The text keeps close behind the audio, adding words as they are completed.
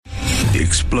The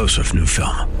explosive new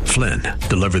film, Flynn,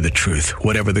 deliver the truth,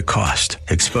 whatever the cost,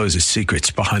 exposes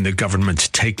secrets behind the government's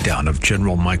takedown of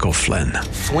General Michael Flynn.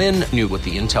 Flynn knew what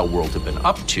the intel world had been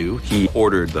up to. He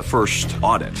ordered the first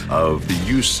audit of the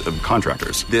use of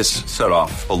contractors. This set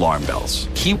off alarm bells.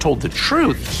 He told the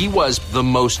truth. He was the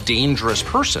most dangerous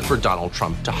person for Donald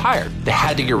Trump to hire. They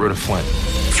had to get rid of Flynn.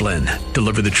 Flynn,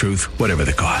 deliver the truth, whatever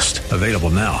the cost. Available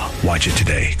now. Watch it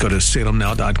today. Go to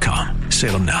salemnow.com.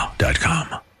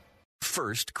 salemnow.com.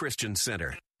 First Christian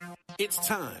Center. It's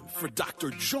time for Dr.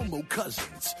 Jomo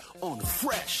Cousins on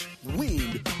Fresh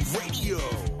Wind Radio.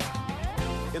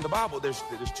 In the Bible, there's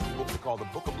two books called the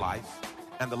Book of Life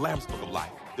and the Lamb's Book of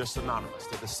Life. They're synonymous.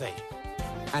 They're the same.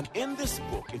 And in this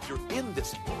book, if you're in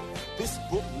this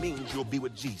book means you'll be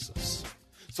with Jesus.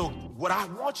 So what I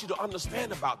want you to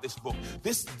understand about this book,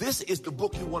 this is the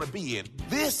book you want to be in.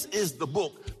 This is the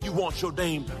book you want your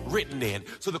name written in.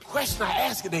 So the question I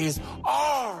ask today is,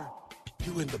 are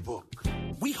you in the book?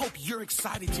 We hope you're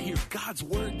excited to hear God's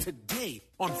word today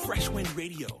on Fresh Wind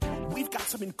Radio. We've got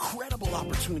some incredible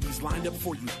opportunities lined up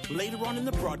for you later on in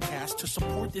the broadcast to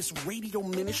support this radio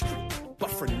ministry. But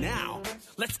for now,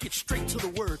 let's get straight to the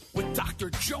word with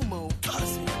Dr. Jomo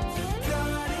Cousins.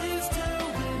 God is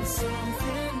doing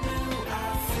something new.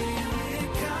 I feel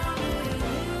it coming.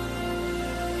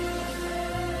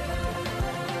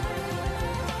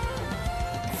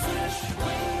 Fresh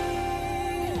Wind.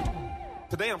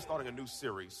 Today I'm starting a new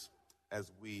series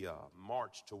as we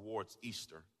march towards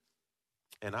Easter.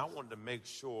 And I wanted to make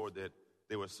sure that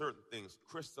there were certain things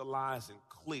crystallized and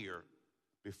clear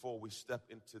before we step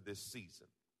into this season.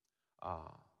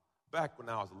 Back when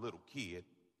I was a little kid,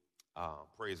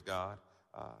 praise God,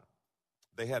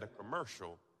 they had a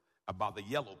commercial about the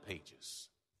yellow pages.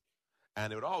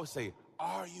 And it would always say,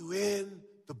 are you in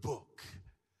the book?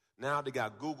 Now they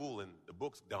got Google and the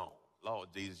book's gone. Lord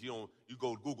Jesus, you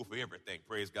go to Google for everything,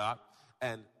 praise God.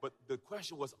 But the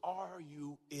question was, are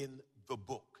you in the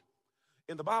book?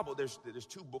 In the Bible, there's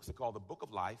two books that are called the Book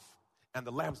of Life and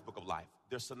the Lamb's Book of Life.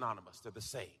 They're synonymous. They're the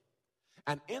same.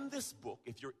 And in this book,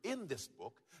 if you're in this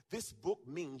book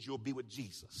means you'll be with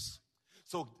Jesus.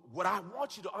 So what I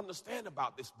want you to understand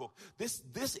about this book, this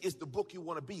is the book you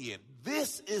want to be in.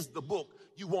 This is the book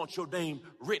you want your name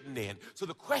written in. So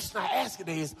the question I ask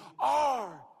today is,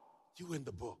 are you in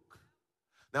the book?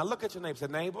 Now look at your neighbor. Say,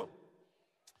 neighbor,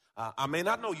 I may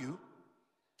not know you,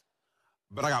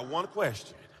 but I got one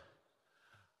question.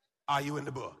 Are you in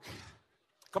the book?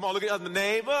 Come on, look at the other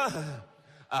neighbor.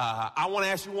 I want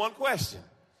to ask you one question.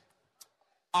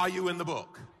 Are you in the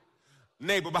book?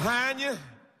 Neighbor behind you,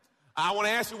 I want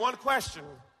to ask you one question.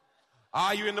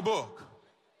 Are you in the book?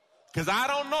 Because I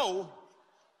don't know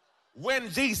when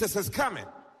Jesus is coming.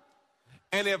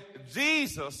 And if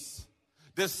Jesus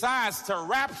decides to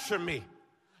rapture me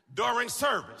during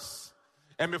service,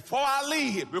 and before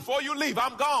you leave,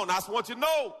 I'm gone. I just want you to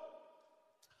know.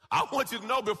 I want you to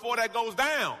know before that goes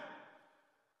down.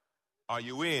 Are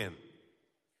you in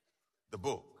the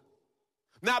book?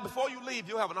 Now, before you leave,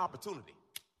 you'll have an opportunity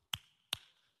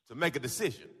to make a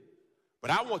decision.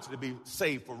 But I want you to be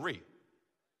saved for real.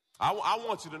 I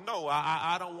want you to know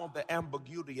I don't want the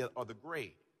ambiguity or the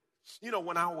gray. You know,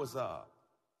 when I was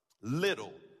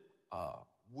little,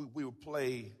 we would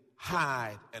play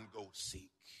hide and go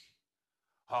seek.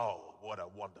 Oh, what a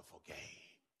wonderful game.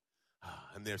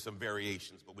 And there's some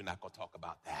variations, but we're not going to talk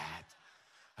about that.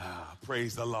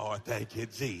 Praise the Lord. Thank you,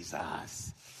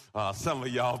 Jesus. Some of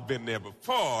y'all been there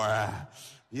before.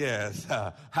 Yes,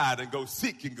 hide and go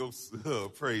seek and go.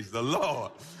 Praise the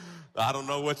Lord. I don't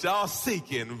know what y'all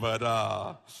seeking,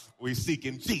 but we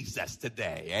seeking Jesus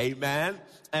today. Amen.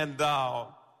 And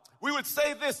we would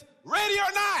say this, ready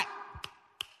or not?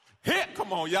 Hit,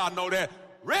 come on, y'all know that.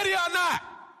 Ready or not?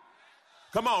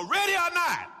 Come on, ready or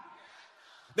not?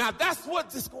 Now, that's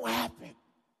what's just going to happen.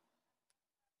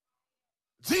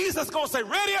 Jesus going to say,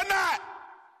 ready or not?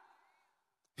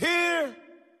 Here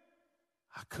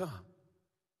I come.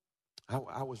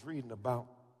 I was reading about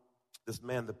this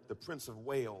man, the Prince of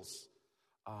Wales.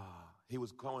 He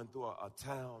was going through a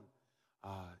town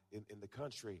in the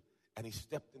country, and he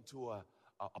stepped into a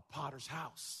potter's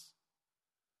house.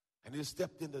 And he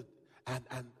stepped into, and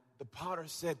the potter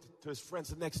said to his friends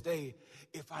the next day,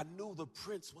 if I knew the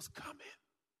prince was coming,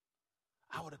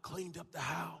 I would have cleaned up the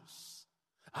house.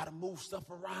 I'd have moved stuff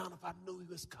around if I knew he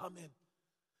was coming.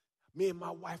 Me and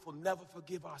my wife will never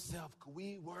forgive ourselves because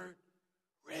we weren't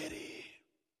ready.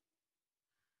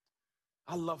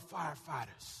 I love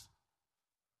firefighters.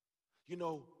 You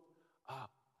know,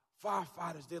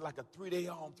 firefighters, they're like a 3-day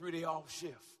on, 3-day off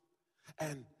shift.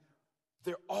 And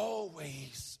they're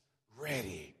always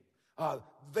ready.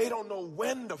 They don't know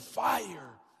when the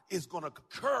fire is going to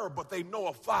occur, but they know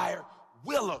a fire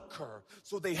will occur.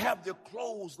 So they have their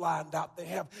clothes lined out. They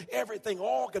have everything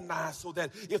organized so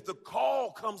that if the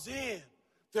call comes in,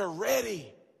 they're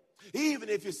ready. Even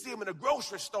if you see them in a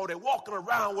grocery store, they're walking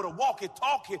around with a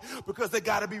walkie-talkie because they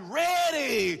got to be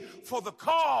ready for the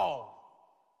call.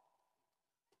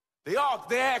 They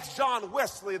asked John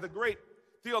Wesley, the great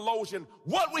theologian,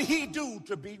 what would he do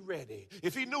to be ready?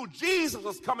 If he knew Jesus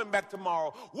was coming back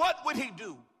tomorrow, what would he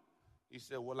do? He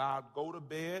said, well, I'll go to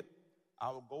bed.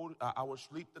 I would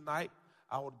sleep the night.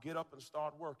 I would get up and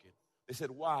start working. They said,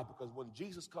 why? Because when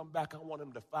Jesus come back, I want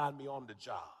him to find me on the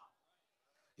job.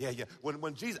 Yeah.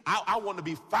 When Jesus, I want to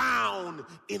be found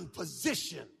in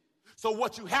position. So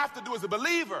what you have to do as a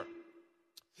believer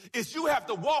is you have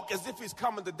to walk as if he's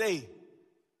coming today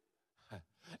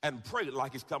and pray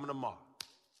like he's coming tomorrow.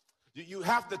 You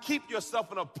have to keep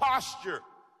yourself in a posture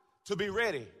to be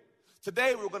ready.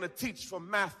 Today we're going to teach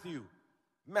from Matthew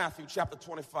chapter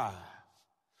 25.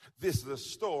 This is a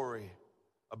story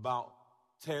about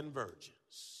 10 virgins.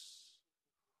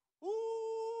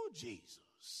 Ooh, Jesus.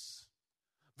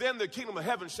 Then the kingdom of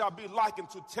heaven shall be likened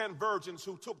to 10 virgins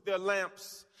who took their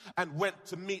lamps and went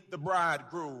to meet the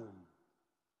bridegroom.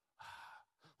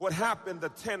 What happened, the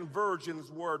 10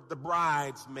 virgins were the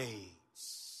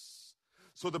bridesmaids.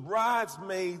 So the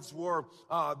bridesmaids were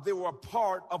a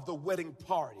part of the wedding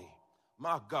party.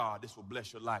 My God, this will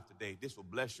bless your life today. This will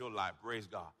bless your life. Praise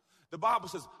God. The Bible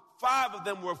says 5 of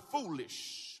them were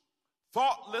foolish,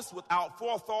 thoughtless, without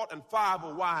forethought, and 5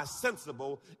 were wise,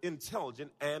 sensible,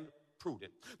 intelligent, and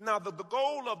prudent. Now, the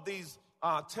goal of these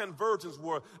 10 virgins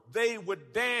were they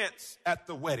would dance at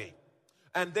the wedding.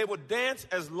 And they would dance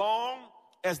as long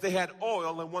as they had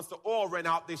oil, and once the oil ran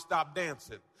out, they stopped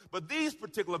dancing. But these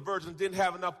particular virgins didn't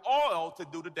have enough oil to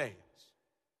do the dance.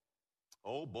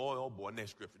 Oh boy,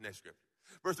 next scripture.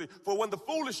 Verse 3, for when the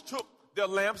foolish took their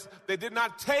lamps, they did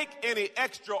not take any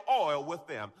extra oil with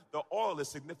them. The oil is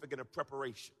significant of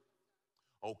preparation.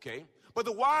 Okay, but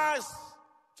the wise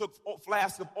took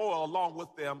flasks of oil along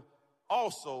with them,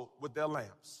 also with their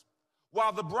lamps.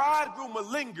 While the bridegroom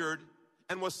lingered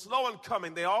and was slow in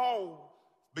coming, they all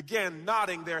began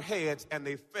nodding their heads and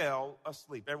they fell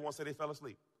asleep. Everyone said they fell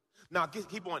asleep. Now,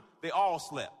 keep on. They all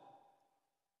slept.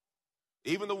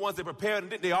 Even the ones that prepared and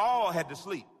didn't, they all had to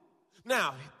sleep.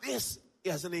 Now, this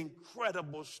is an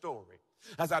incredible story.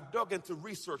 As I dug into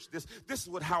research this is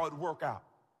how it worked out.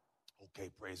 Okay,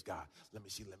 praise God. Let me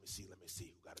see. Who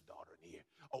got a daughter in here?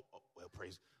 Oh, well,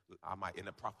 praise. I might end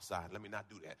up prophesying. Let me not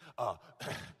do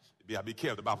that. Be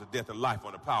careful about the death and life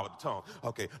on the power of the tongue.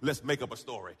 Okay, let's make up a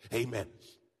story. Amen.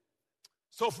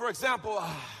 So, for example,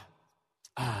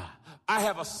 I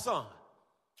have a son,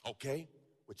 okay,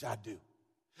 which I do.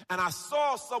 And I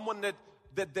saw someone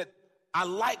that I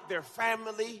like their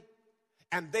family,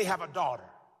 and they have a daughter.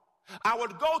 I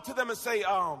would go to them and say,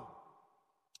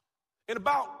 in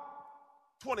about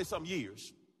 20-some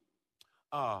years,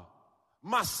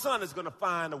 my son is going to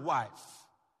find a wife.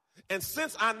 And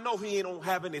since I know he don't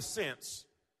have any sense,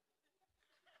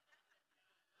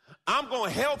 I'm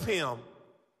going to help him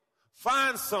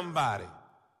find somebody.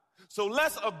 So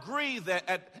let's agree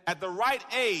that at the right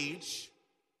age,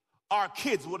 our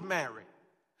kids would marry.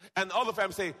 And the other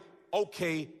family say,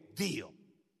 okay, deal.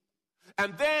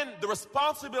 And then the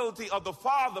responsibility of the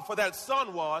father for that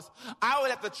son was, I would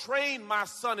have to train my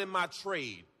son in my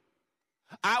trade.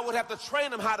 I would have to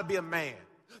train him how to be a man.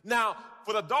 Now,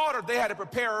 for the daughter, they had to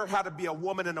prepare her how to be a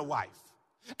woman and a wife.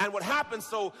 And what happened,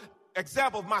 so,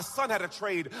 example, if my son had a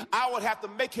trade, I would have to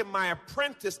make him my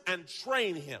apprentice and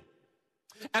train him.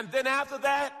 And then after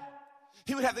that,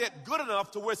 he would have to get good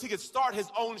enough to where he could start his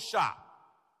own shop.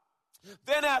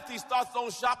 Then after he starts his own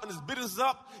shop and his business is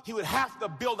up, he would have to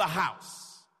build a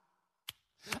house.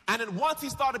 And then once he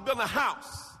started building a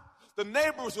house, the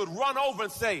neighbors would run over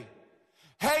and say,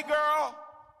 hey girl,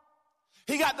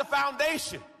 he got the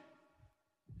foundation.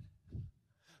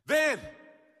 Then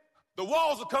the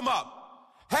walls would come up.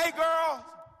 Hey girl,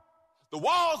 the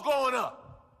wall's going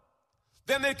up.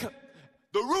 Then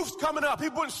the roof's coming up.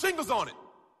 He putting shingles on it.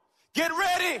 Get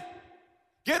ready.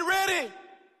 Get ready.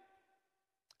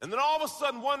 And then all of a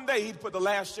sudden, one day, he'd put the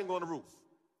last shingle on the roof.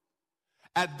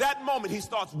 At that moment, he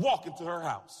starts walking to her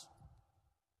house.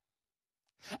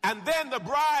 And then the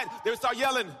bride, they would start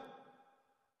yelling,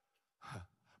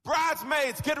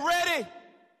 bridesmaids, get ready.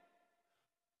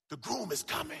 The groom is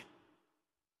coming.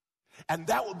 And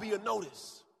that would be a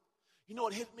notice. You know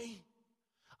what hit me?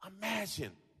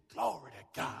 Imagine, glory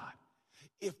to God,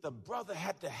 if the brother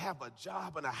had to have a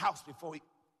job and a house before he...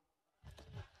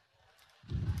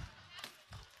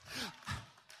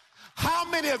 How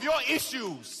many of your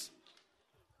issues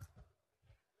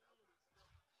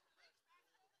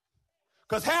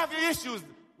Because half your issues,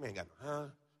 man, ain't got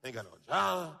no ain't got no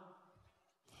job.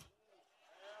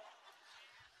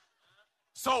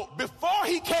 So before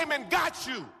he came and got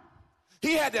you,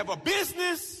 he had to have a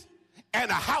business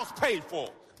and a house paid for.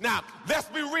 Now, let's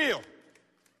be real.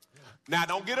 Now,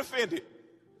 don't get offended.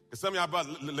 Because some of y'all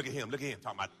brothers, look at him, talking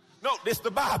about, no, this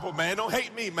the Bible, man. Don't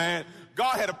hate me, man.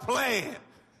 God had a plan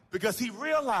because he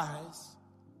realized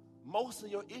most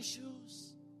of your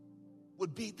issues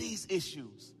would be these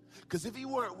issues. Because if you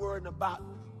weren't worried about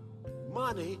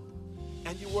money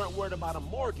and you weren't worried about a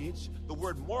mortgage, the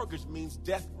word mortgage means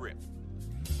death grip.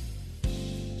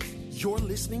 You're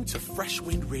listening to Fresh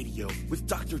Wind Radio with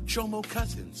Dr. Jomo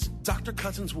Cousins. Dr.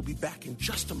 Cousins will be back in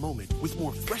just a moment with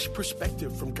more fresh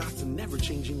perspective from God's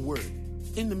never-changing word.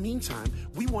 In the meantime,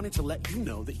 we wanted to let you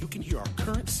know that you can hear our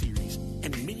current series and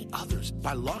many others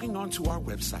by logging on to our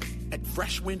website at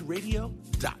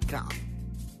freshwindradio.com.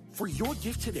 For your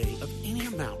gift today of any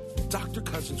amount, Dr.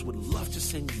 Cousins would love to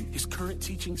send you his current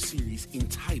teaching series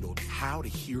entitled How to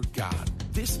Hear God.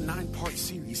 This 9-part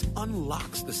series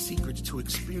unlocks the secrets to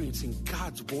experiencing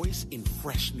God's voice in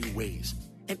fresh new ways,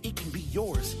 and it can be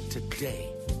yours today.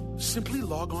 Simply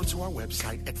log on to our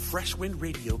website at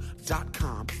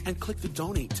freshwindradio.com and click the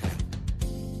Donate tab.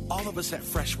 All of us at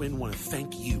Fresh Wind want to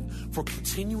thank you for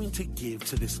continuing to give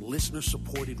to this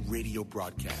listener-supported radio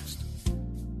broadcast.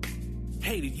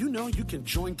 Hey, did you know you can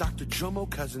join Dr. Jomo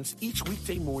Cousins each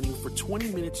weekday morning for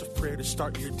 20 minutes of prayer to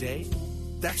start your day?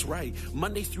 That's right.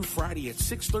 Monday through Friday at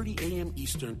 6:30 a.m.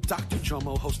 Eastern, Dr.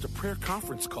 Jomo hosts a prayer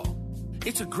conference call.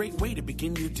 It's a great way to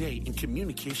begin your day in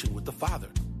communication with the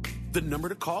Father. The number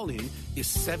to call in is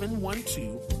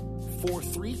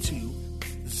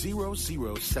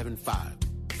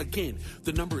 712-432-0075. Again,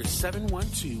 the number is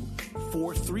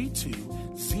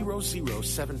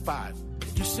 712-432-0075.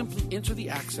 You simply enter the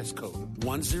access code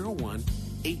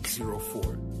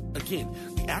 101804. Again,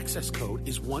 the access code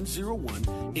is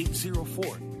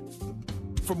 101804.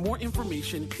 For more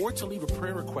information or to leave a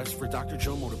prayer request for Dr.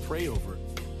 Jomo to pray over,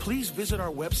 please visit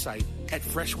our website at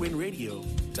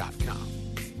freshwindradio.com.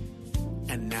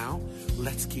 And now,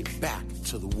 let's get back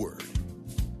to the Word.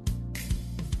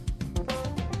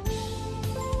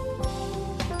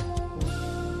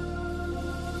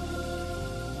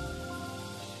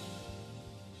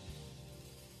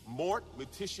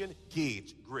 Mortician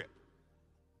gauge grip.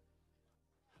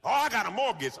 Oh, I got a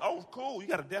mortgage. Oh, cool. You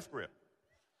got a death grip.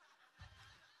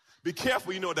 Be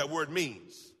careful, you know what that word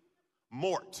means.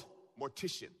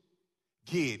 Mortician,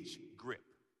 gauge grip.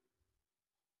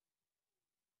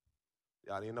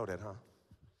 Y'all didn't know that, huh?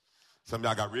 Some of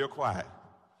y'all got real quiet.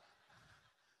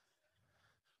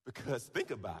 Because think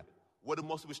about it. What do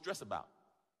most of us stress about?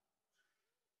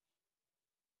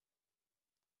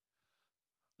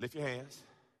 Lift your hands.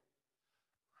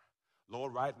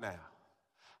 Lord, right now,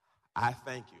 I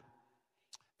thank you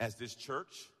as this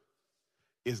church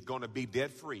is going to be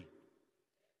debt-free.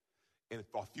 And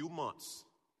for a few months,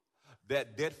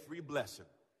 that debt-free blessing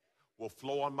will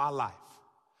flow on my life.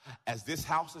 As this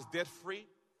house is debt-free,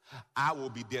 I will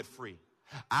be debt-free.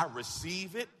 I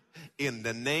receive it in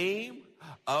the name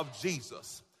of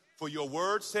Jesus. For your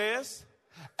word says,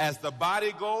 as the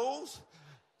body goes,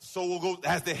 so will go,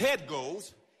 as the head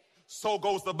goes, so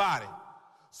goes the body.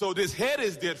 So this head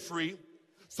is debt-free,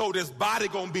 so this body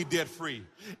gonna be debt-free.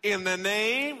 In the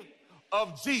name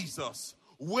of Jesus,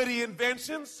 witty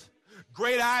inventions,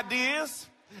 great ideas,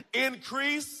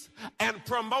 increase, and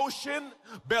promotion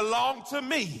belong to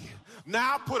me.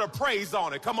 Now put a praise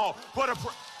on it. Come on,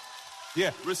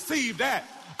 receive that.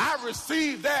 I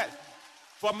receive that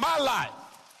for my life.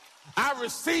 I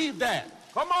receive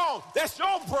that. Come on, that's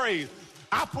your praise.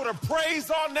 I put a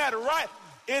praise on that right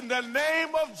in the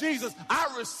name of Jesus.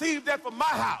 I receive that for my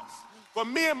house, for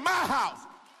me and my house.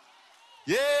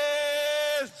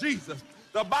 Yes, Jesus.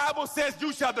 The Bible says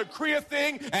you shall decree a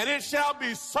thing and it shall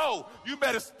be so. You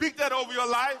better speak that over your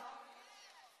life.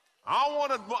 I don't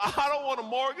want a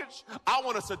mortgage. I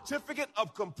want a certificate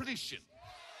of completion.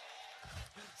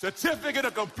 Certificate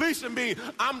of completion means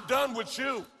I'm done with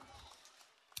you.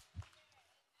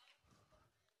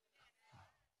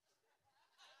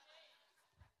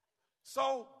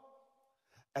 So,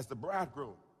 as the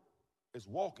bridegroom is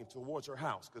walking towards her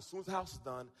house, because as soon as the house is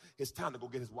done, it's time to go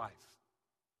get his wife.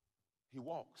 He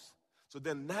walks. So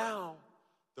then now,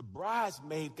 the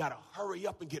bridesmaid got to hurry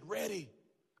up and get ready.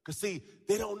 Because see,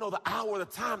 they don't know the hour or the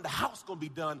time the house is going to be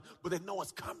done, but they know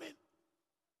it's coming.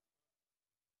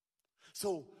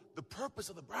 So the purpose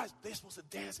of the brides, they're supposed to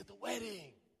dance at the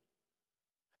wedding.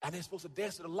 And they're supposed to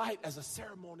dance to the light as a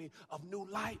ceremony of new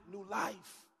light, new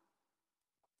life.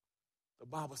 The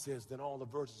Bible says, then all the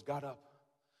virgins got up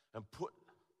and put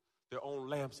their own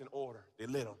lamps in order. They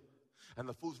lit them. And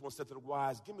the foolish one said to the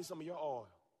wise, give me some of your oil.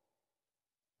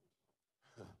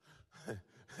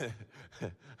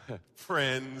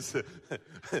 Friends,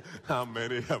 how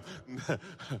many of them?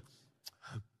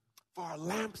 For our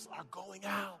lamps are going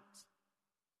out.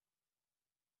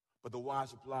 But the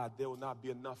wise replied, there will not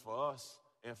be enough for us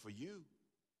and for you.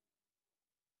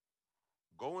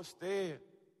 Go instead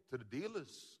to the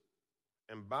dealers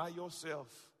and buy yourself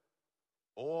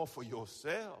oil for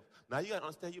yourself. Now you got to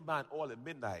understand, you're buying oil at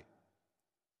midnight.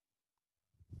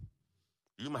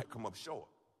 You might come up short.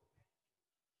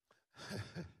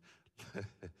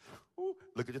 Ooh,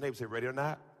 look at your neighbor and say, ready or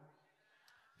not?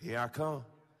 Here I come.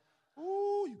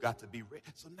 Ooh, you got to be ready.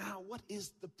 So now what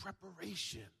is the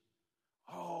preparation?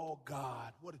 Oh,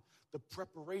 God, what the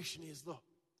preparation is, look,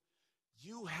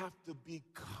 you have to be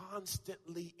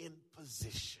constantly in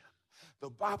position. The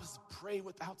Bible says, pray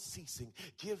without ceasing.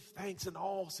 Give thanks in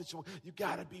all situations. You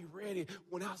got to be ready.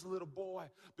 When I was a little boy,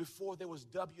 before there was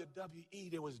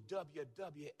WWE, there was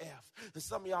WWF. And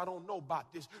some of y'all don't know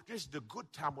about this. This is the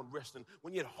good time on wrestling.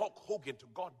 When you had Hulk Hogan, to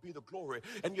God be the glory,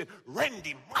 and you had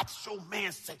Randy Macho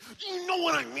Man say, you know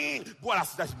what I mean? Boy,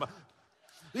 that's my...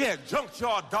 You had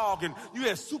Junkyard Dog, and you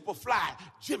had Superfly,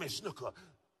 Jimmy Snuka.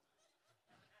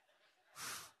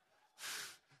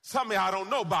 Some of y'all don't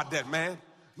know about that, man.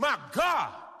 My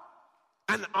God.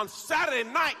 And on Saturday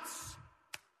nights,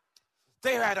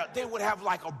 they would have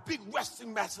like a big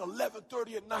wrestling match at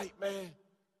 11:30 at night, man. And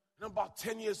I'm about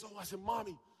 10 years old. I said,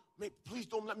 Mommy, please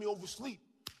don't let me oversleep.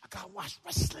 I got to watch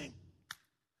wrestling.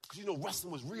 Because, you know,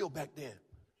 wrestling was real back then.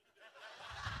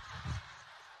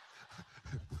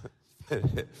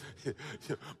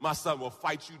 My son will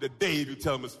fight you today if you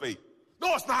tell him it's fake.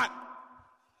 No, it's not.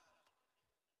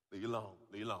 Leave you alone.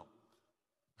 Leave you alone.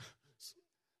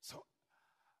 So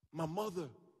my mother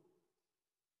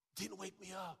didn't wake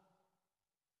me up.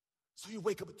 So you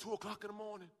wake up at 2 o'clock in the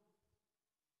morning.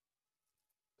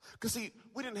 Because, see,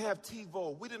 we didn't have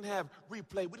TiVo. We didn't have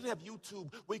replay. We didn't have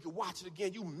YouTube where you could watch it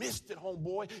again. You missed it,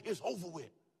 homeboy. It's over with.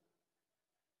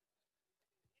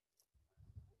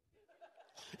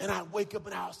 And I wake up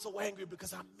and I was so angry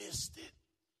because I missed it.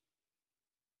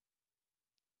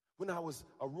 When I was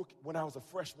a rookie, when I was a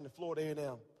freshman at Florida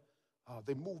A&M,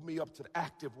 they moved me up to the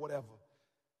active whatever.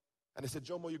 And they said,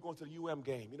 Jomo, you're going to the UM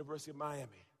game, University of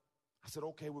Miami. I said,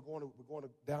 okay, we're going to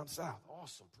down south.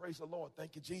 Awesome. Praise the Lord.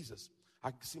 Thank you, Jesus.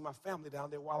 I can see my family down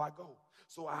there while I go.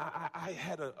 So I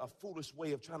had a foolish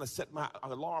way of trying to set my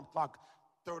alarm clock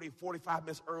 30, 45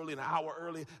 minutes early, an hour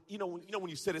early. You know when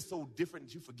you said it's so different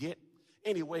that you forget?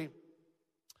 Anyway,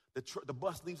 the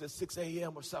bus leaves at 6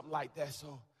 a.m. or something like that.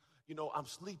 So, you know, I'm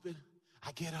sleeping.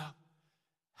 I get up.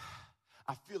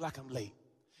 I feel like I'm late.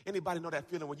 Anybody know that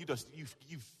feeling when you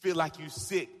feel like you're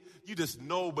sick? You just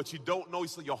know, but you don't know,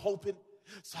 so you're hoping.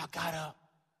 So I got up,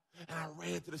 and I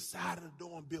ran to the side of the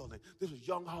dorm building. This was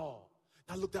Young Hall.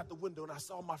 And I looked out the window, and I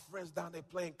saw my friends down there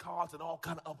playing cards and all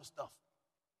kind of other stuff.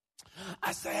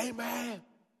 I said, hey, man,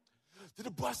 did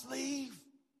the bus leave?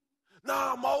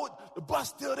 No, Mo, the bus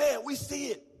still there. We see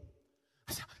it.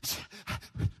 I said,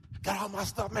 got all my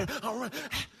stuff, man.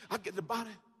 I get the body.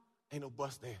 Ain't no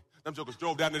bus there. Them jokers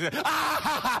drove down there.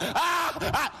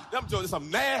 Them jokers,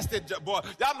 some nasty boy.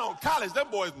 Y'all know in college,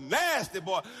 them boys nasty,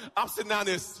 boy. I'm sitting down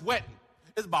there sweating.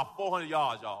 It's about 400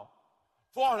 yards, y'all.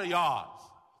 400 yards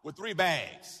with 3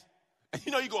 bags. And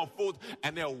you know, you going full,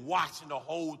 and they're watching the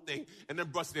whole thing. And them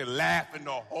brothers, they're laughing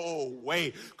the whole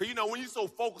way. Because, you know, when you're so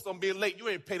focused on being late, you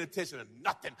ain't paying attention to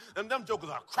nothing. And them jokers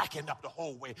are cracking up the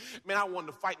whole way. Man, I wanted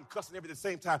to fight and cuss and everything at the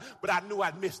same time, but I knew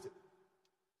I'd missed it.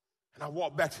 And I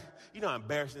walked back. You know how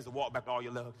embarrassing it is to walk back to all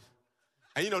your luggage?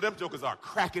 And, you know, them jokers are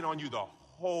cracking on you the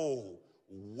whole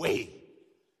way.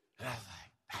 And I was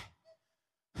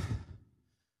like,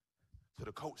 so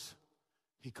the coach,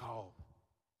 he called.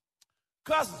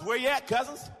 Cousins, where you at,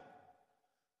 Cousins?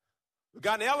 We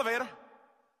got in the elevator.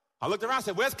 I looked around and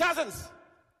said, where's Cousins?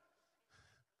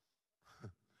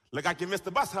 Look like you missed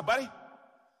the bus, huh, buddy?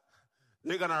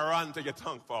 You're going to run until your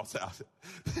tongue falls out.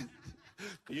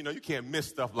 Because, you know, you can't miss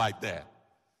stuff like that.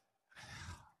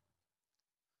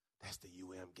 That's the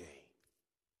UM game.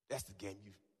 That's the game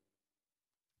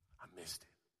I missed it.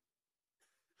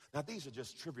 Now, these are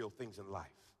just trivial things in life.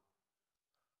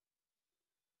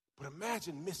 But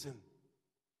imagine missing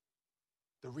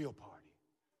the real party.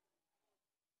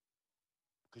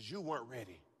 Because you weren't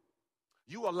ready.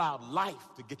 You allowed life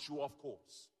to get you off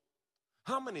course.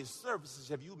 How many services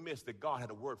have you missed that God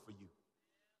had a word for you?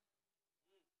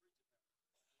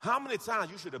 How many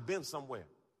times you should have been somewhere?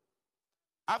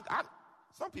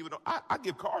 Some people don't. I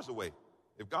give cars away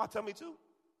if God tell me to.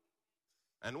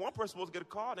 And one person supposed to get a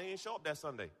car, they ain't show up that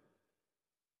Sunday.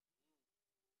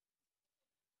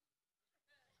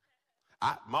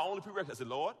 My only prerequisite, I said,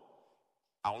 Lord,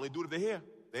 I only do it if they're here.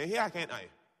 They're here, I can't. I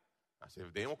said,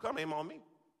 if they don't come, they ain't on me.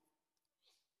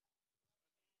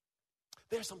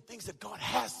 There's some things that God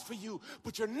has for you,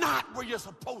 but you're not where you're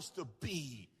supposed to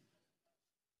be.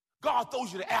 God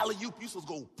throws you the alley-oop, you're supposed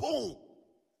to go boom.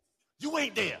 You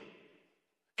ain't there.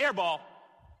 Air ball.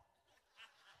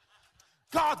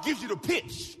 God gives you the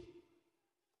pitch.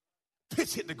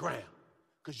 Pitch hit the ground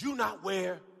because you're not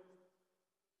where.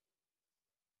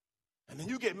 And then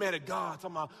you get mad at God,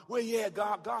 talking about, where you at,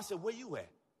 God? God said, where you at?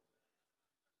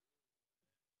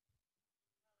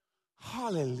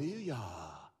 Hallelujah.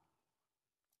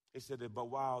 He said that, but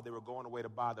while they were going away to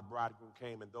buy, the bridegroom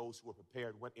came, and those who were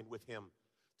prepared went in with him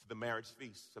to the marriage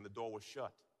feast, and the door was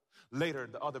shut. Later,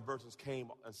 the other virgins came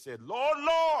and said, Lord,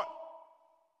 Lord,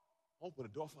 open the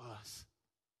door for us.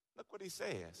 Look what he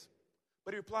says.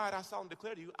 But he replied, I solemnly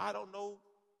declare to you, I don't know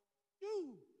you.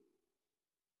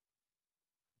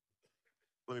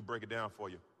 Let me break it down for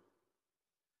you.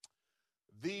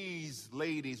 These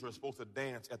ladies were supposed to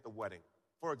dance at the wedding.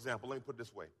 For example, let me put it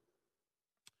this way.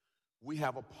 We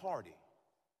have a party,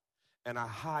 and I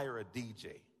hire a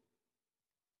DJ.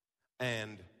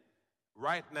 And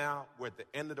right now, we're at the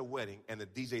end of the wedding, and the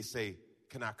DJ say,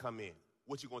 can I come in?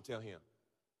 What you gonna tell him?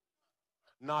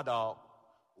 Nah, dog,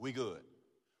 we good.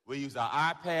 We use our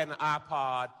iPad and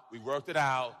iPod. We worked it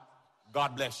out.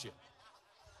 God bless you.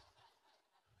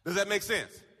 Does that make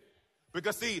sense?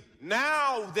 Because see,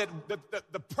 now that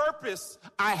the purpose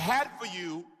I had for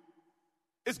you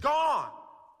is gone.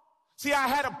 See, I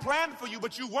had a plan for you,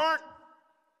 but you weren't.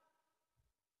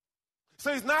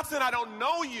 So he's not saying I don't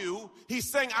know you.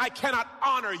 He's saying I cannot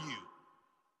honor you.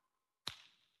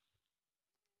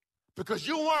 Because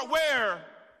you weren't where.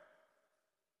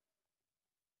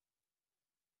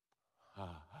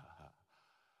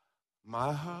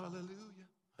 My hallelujah.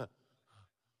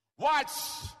 Watch,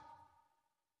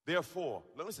 therefore.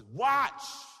 Listen, watch,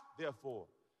 therefore.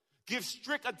 Give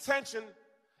strict attention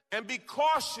and be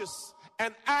cautious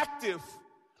and active.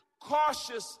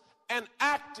 Cautious and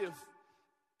active.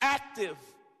 Active.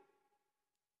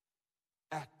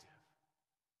 Active.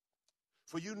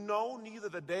 For you know neither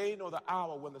the day nor the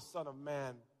hour when the Son of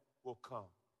Man will come.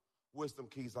 Wisdom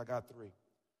keys, I got 3.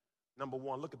 Number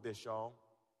 1, look at this, y'all.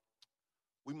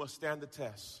 We must stand the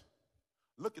test.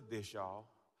 Look at this, y'all.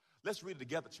 Let's read it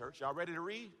together, church. Y'all ready to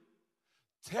read?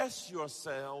 Test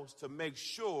yourselves to make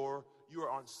sure you are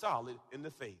on solid in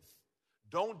the faith.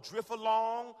 Don't drift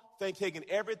along, taking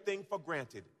everything for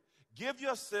granted. Give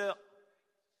yourself...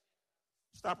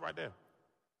 Stop right there.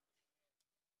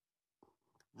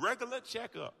 Regular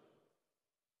checkup.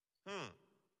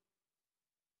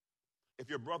 If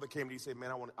your brother came to you and said,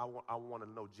 man, I want to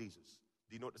know Jesus,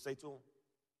 do you know what to say to him?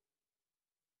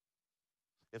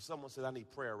 If someone says, I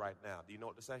need prayer right now, do you know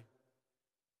what to say?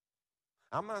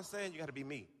 I'm not saying you got to be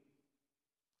me,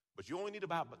 but you only need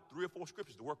about 3 or 4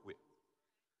 scriptures to work with.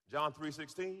 John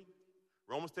 3:16,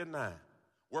 Romans 10:9.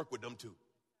 Work with them too.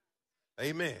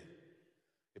 Amen.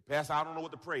 If Pastor, I don't know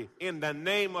what to pray. In the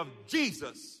name of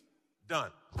Jesus,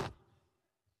 done.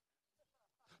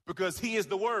 Because he is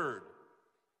the word.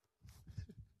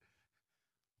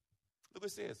 Look what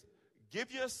it says.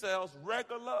 Give yourselves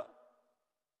regular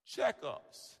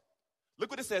checkups. Look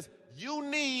what it says. You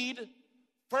need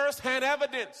first-hand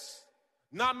evidence,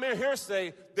 not mere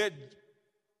hearsay that...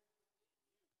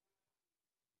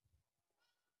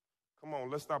 Come on,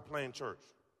 let's stop playing church.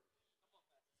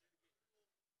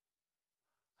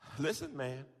 Listen,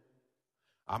 man.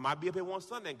 I might be up here one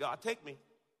Sunday and God take me.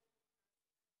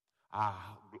 I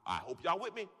hope y'all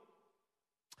with me.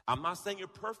 I'm not saying you're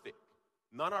perfect.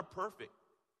 None are perfect.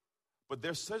 But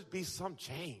there should be some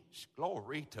change.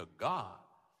 Glory to God.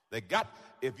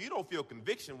 If you don't feel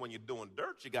conviction when you're doing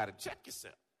dirt, you got to check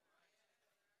yourself.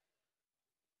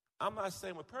 I'm not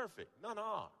saying we're perfect. None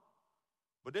are.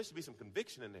 But there should be some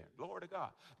conviction in there. Glory to God.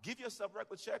 Give yourself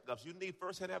regular checkups. You need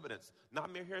first-hand evidence,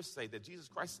 not mere hearsay that Jesus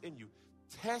Christ is in you.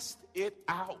 Test it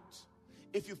out.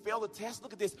 If you fail the test,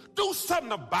 look at this. Do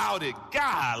something about it.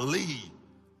 Golly.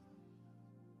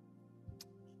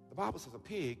 The Bible says a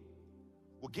pig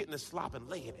will get in the slop and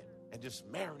lay in it and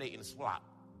just marinate in the slop.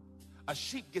 A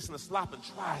sheep gets in the slop and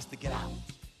tries to get out.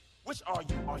 Which are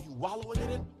you? Are you wallowing in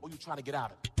it or are you trying to get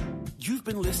out of it? You've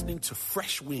been listening to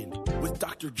Fresh Wind with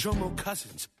Dr. Jomo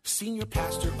Cousins, Senior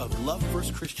Pastor of Love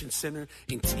First Christian Center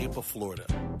in Tampa, Florida.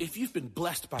 If you've been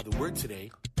blessed by the word today,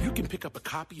 you can pick up a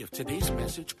copy of today's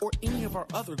message or any of our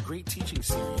other great teaching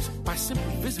series by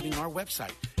simply visiting our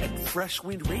website at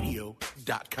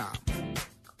freshwindradio.com.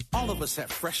 All of us at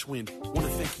Fresh Wind want to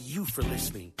thank you for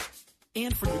listening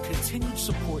and for your continued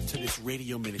support to this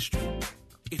radio ministry.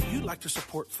 If you'd like to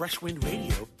support Fresh Wind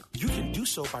Radio, you can do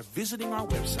so by visiting our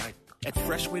website at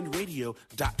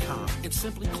freshwindradio.com and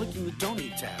simply clicking the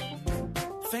Donate tab.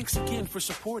 Thanks again for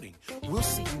supporting. We'll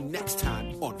see you next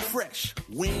time on Fresh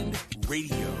Wind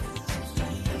Radio.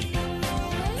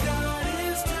 God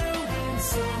is doing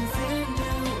something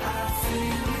new. I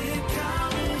feel it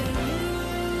coming.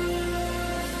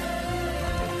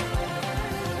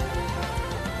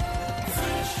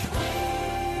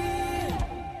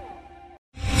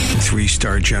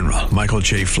 Three-star General Michael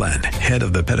J. Flynn, head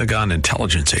of the Pentagon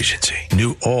Intelligence Agency,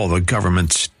 knew all the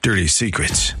government's dirty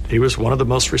secrets. He was one of the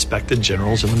most respected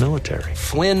generals in the military.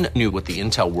 Flynn knew what the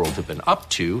intel world had been up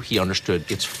to. He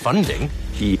understood its funding.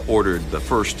 He ordered the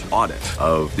first audit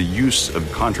of the use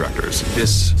of contractors.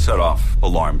 This set off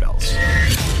alarm bells.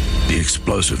 The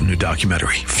explosive new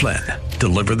documentary, Flynn,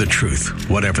 Deliver the Truth,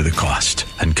 Whatever the Cost,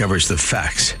 uncovers the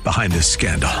facts behind this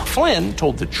scandal. Flynn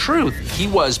told the truth. He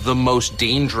was the most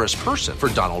dangerous person for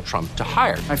Donald Trump to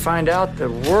hire. I find out the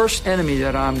worst enemy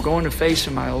that I'm going to face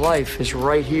in my life is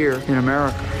right here in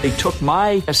America. They took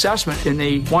my assessment and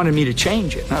they wanted me to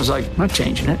change it. And I was like, I'm not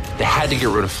changing it. They had to get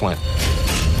rid of Flynn.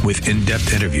 With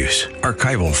in-depth interviews,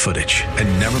 archival footage,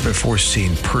 and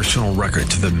never-before-seen personal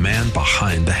records of the man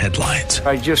behind the headlines.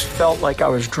 I just felt like I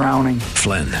was drowning.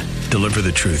 Flynn, Deliver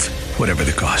the Truth, Whatever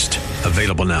the Cost.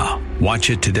 Available now.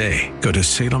 Watch it today. Go to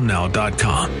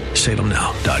salemnow.com.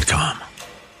 salemnow.com.